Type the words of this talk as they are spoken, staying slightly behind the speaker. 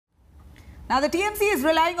Now, the TMC is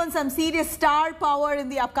relying on some serious star power in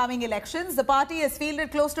the upcoming elections. The party has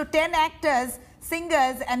fielded close to 10 actors,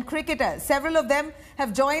 singers and cricketers. Several of them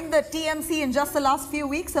have joined the TMC in just the last few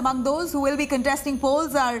weeks. Among those who will be contesting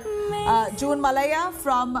polls are June Malaya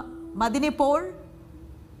from Madinipur,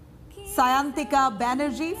 Saayoni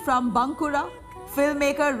Banerjee from Bankura,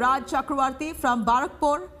 filmmaker Raj Chakravarti from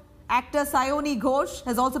Barakpur, actor Saayoni Ghosh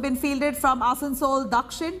has also been fielded from Asansol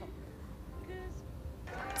Dakshin,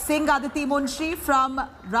 Singh Aditi Munshi from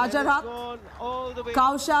Rajarhat,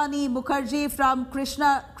 Kaushani Mukherjee from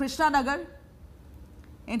Krishnanagar,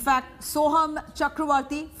 in fact Soham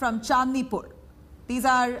Chakravarti from Chandnipur. These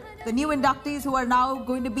are the new inductees who are now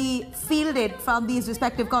going to be fielded from these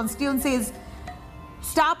respective constituencies.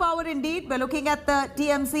 Star power indeed. We're looking at the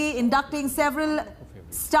TMC inducting several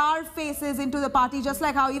star faces into the party, just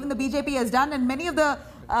like how even the BJP has done, and many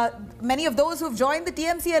of those who've joined the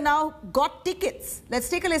TMC are now got tickets. Let's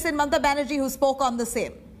take a listen. Mamata Banerjee, who spoke on the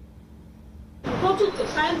same.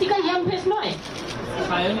 Saayoni young face noy.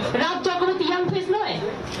 Raj Chakravarti young face noy.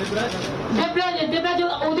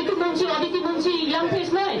 Aditi Munshi young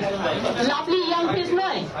face noy. Lovely young face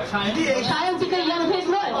noy. Saayoni young face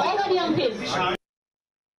noy. All are young face.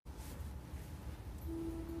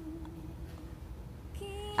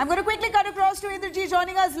 I'm going to quickly cut across to Indrajit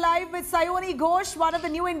joining us live with Saayoni Ghosh, one of the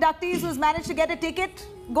new inductees who's managed to get a ticket.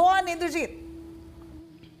 Go on, Indrajit.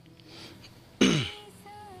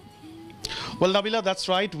 Well, Nabila, that's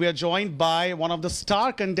right. We are joined by one of the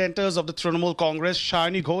star contenders of the Trinamool Congress,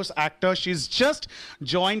 Saayoni Ghosh, actor. She's just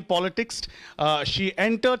joined politics. She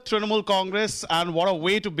entered Trinamool Congress, and what a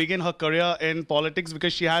way to begin her career in politics,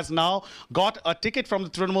 because she has now got a ticket from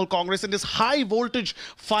the Trinamool Congress in this high voltage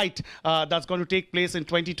fight that's going to take place in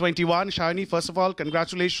 2021. Saayoni, first of all,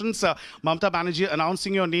 congratulations. Mamata Banerjee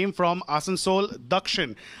announcing your name from Asansol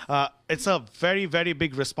Dakshin. It's a very, very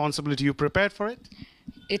big responsibility. You prepared for it?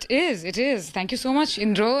 It is. Thank you so much,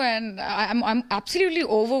 Indro. And I'm absolutely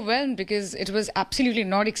overwhelmed because it was absolutely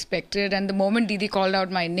not expected. And the moment Didi called out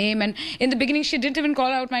my name, and in the beginning she didn't even call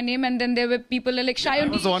out my name, and then there were people like Saayoni. I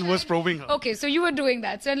was the one who was probing her. Okay, so you were doing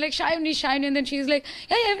that. So like Saayoni, and then she's like,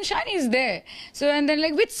 yeah, Saayoni is there. So and then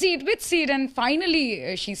like which seat, and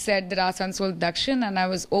finally she said that Asansol Dakshin, and I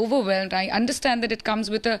was overwhelmed. I understand that it comes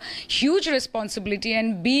with a huge responsibility,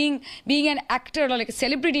 and being an actor or like a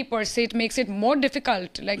celebrity per se, it makes it more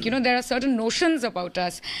difficult. Like, you know, there are certain notions about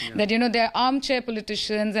us that, you know, they're armchair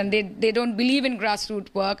politicians and they don't believe in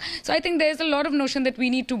grassroots work. So I think there's a lot of notion that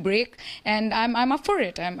we need to break, and I'm up for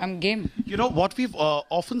it. I'm game. You know, what we've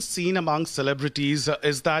often seen among celebrities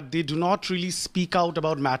is that they do not really speak out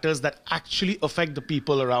about matters that actually affect the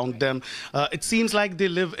people around them. It seems like they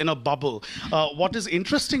live in a bubble. What is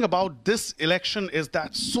interesting about this election is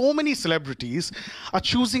that so many celebrities are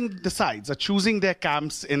choosing the sides, are choosing their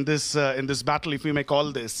camps in this battle, if we may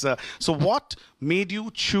call this. So what made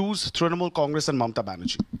you choose Trinamool Congress and Mamata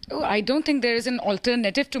Banerjee? Oh, I don't think there is an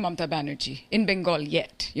alternative to Mamata Banerjee in Bengal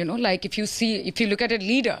yet. You know, like if you look at a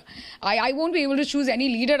leader, I won't be able to choose any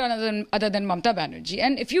leader other than Mamata Banerjee.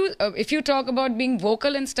 And if you talk about being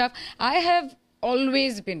vocal and stuff, I have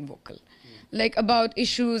always been vocal. Like about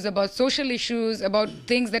issues, about social issues, about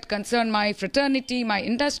things that concern my fraternity, my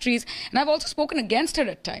industries. And I've also spoken against her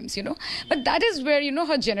at times, you know. But that is where, you know,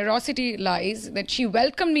 her generosity lies, that she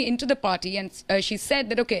welcomed me into the party, and she said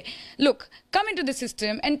that, okay, look, come into the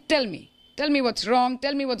system and tell me what's wrong,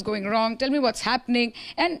 tell me what's going wrong, tell me what's happening,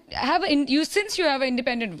 and since you have an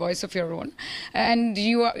independent voice of your own, and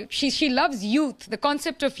she loves youth, the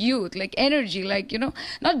concept of youth, like energy, like, you know,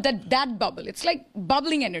 not that bubble, it's like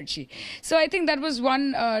bubbling energy. So I think that was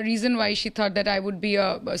one reason why she thought that I would be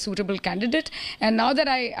a suitable candidate. And now that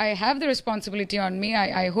I have the responsibility on me,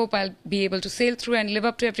 I hope I'll be able to sail through and live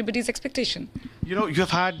up to everybody's expectation. You know, you've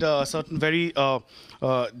had certain very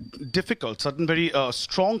difficult, certain very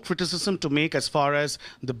strong criticism to make as far as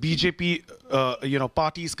the BJP,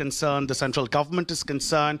 party is concerned, the central government is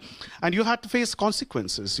concerned, and you had to face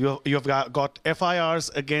consequences. You've got FIRs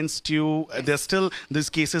against you. There's still, these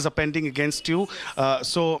cases are pending against you.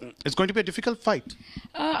 So it's going to be a difficult fight.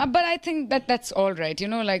 But I think that's all right. You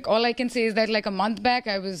know, like all I can say is that like a month back,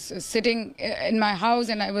 I was sitting in my house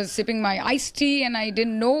and I was sipping my iced tea and I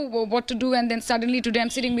didn't know what to do. And then suddenly suddenly today I'm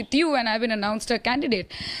sitting with you and I've been announced a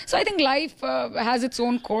candidate. So I think life has its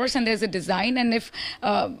own course and there's a design. And if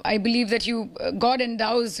I believe that God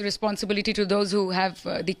endows responsibility to those who have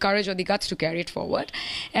the courage or the guts to carry it forward.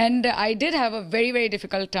 And I did have a very, very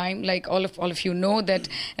difficult time. Like all of you know that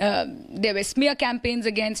there were smear campaigns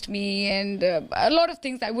against me and a lot of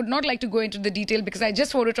things. I would not like to go into the detail because I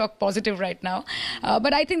just want to talk positive right now.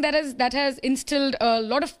 But I think that has instilled a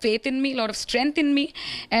lot of faith in me, a lot of strength in me,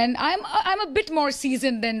 and I'm a bit more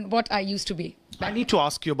seasoned than what I used to be. I need to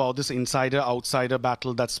ask you about this insider-outsider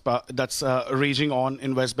battle that's raging on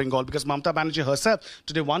in West Bengal, because Mamata Banerjee herself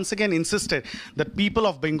today once again insisted that people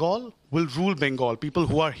of Bengal will rule Bengal, people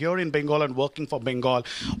who are here in Bengal and working for Bengal.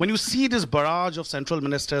 When you see this barrage of central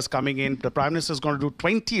ministers coming in, the Prime Minister is going to do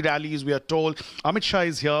 20 rallies, we are told. Amit Shah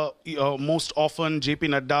is here most often,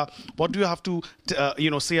 JP Nadda. What do you have to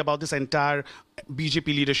say about this entire BJP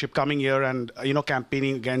leadership coming here and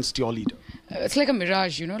campaigning against your leader? It's like a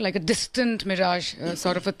mirage, like a distant mirage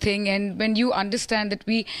sort of a thing. And when you understand that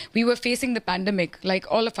we were facing the pandemic, like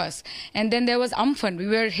all of us, and then there was Amphan. We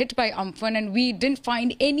were hit by Amphan and we didn't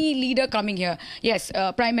find any leader coming here. Yes,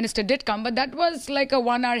 Prime Minister did come, but that was like a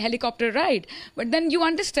 1-hour helicopter ride. But then you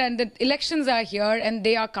understand that elections are here and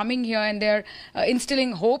they are coming here and they're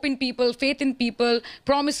instilling hope in people, faith in people,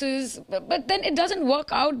 promises. But then it doesn't work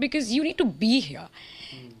out because you need to be here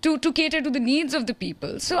to cater to the needs of the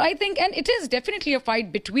people. So I think, and it is definitely a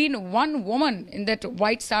fight between one woman in that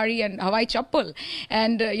white sari and Hawaii chappal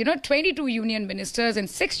and, 22 union ministers and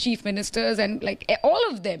 6 chief ministers and like all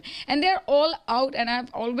of them. And they're all out. And I've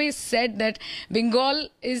always said that Bengal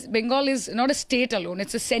is not a state alone.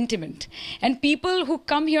 It's a sentiment. And people who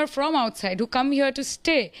come here from outside, who come here to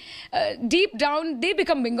stay, deep down, they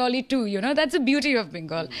become Bengali too. That's the beauty of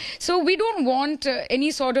Bengal. So we don't want any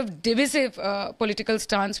sort of divisive political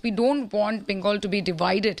stance. We don't want Bengal to be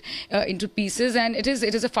divided into pieces, and it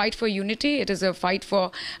is a fight for unity. It is a fight for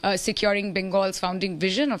securing Bengal's founding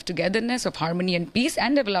vision of togetherness, of harmony and peace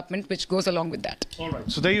and development, which goes along with that. All right.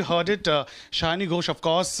 So there you heard it. Saayoni Ghosh, of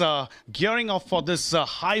course, gearing up for this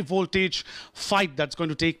high voltage fight that's going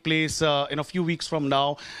to take place in a few weeks from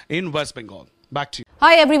now in West Bengal. Back to you.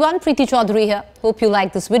 Hi everyone, Preeti Chaudhary here. Hope you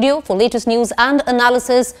like this video. For latest news and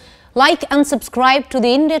analysis, like and subscribe to the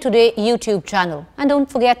India Today YouTube channel. And don't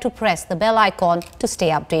forget to press the bell icon to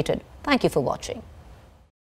stay updated. Thank you for watching.